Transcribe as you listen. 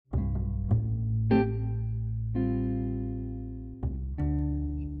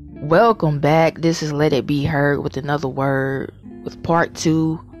Welcome back. This is Let It Be Heard with another word with part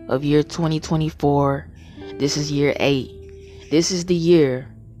 2 of year 2024. This is year 8. This is the year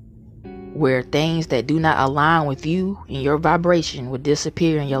where things that do not align with you and your vibration will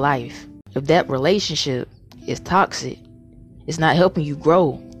disappear in your life. If that relationship is toxic, it's not helping you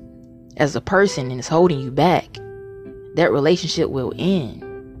grow as a person and it's holding you back, that relationship will end.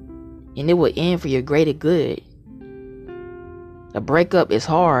 And it will end for your greater good. A breakup is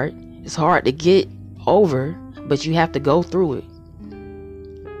hard. It's hard to get over, but you have to go through it.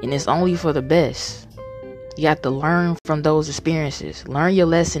 And it's only for the best. You have to learn from those experiences. Learn your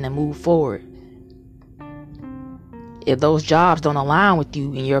lesson and move forward. If those jobs don't align with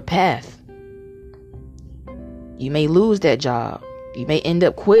you in your path, you may lose that job. You may end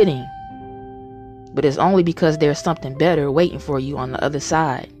up quitting. But it's only because there's something better waiting for you on the other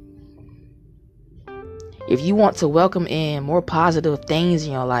side. If you want to welcome in more positive things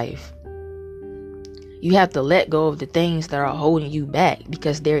in your life, you have to let go of the things that are holding you back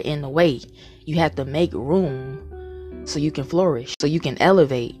because they're in the way. You have to make room so you can flourish, so you can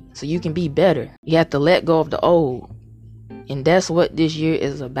elevate, so you can be better. You have to let go of the old. And that's what this year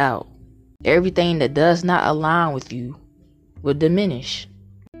is about. Everything that does not align with you will diminish.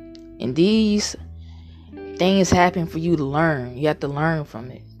 And these things happen for you to learn. You have to learn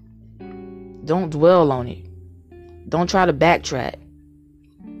from it. Don't dwell on it. Don't try to backtrack.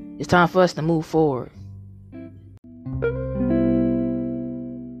 It's time for us to move forward.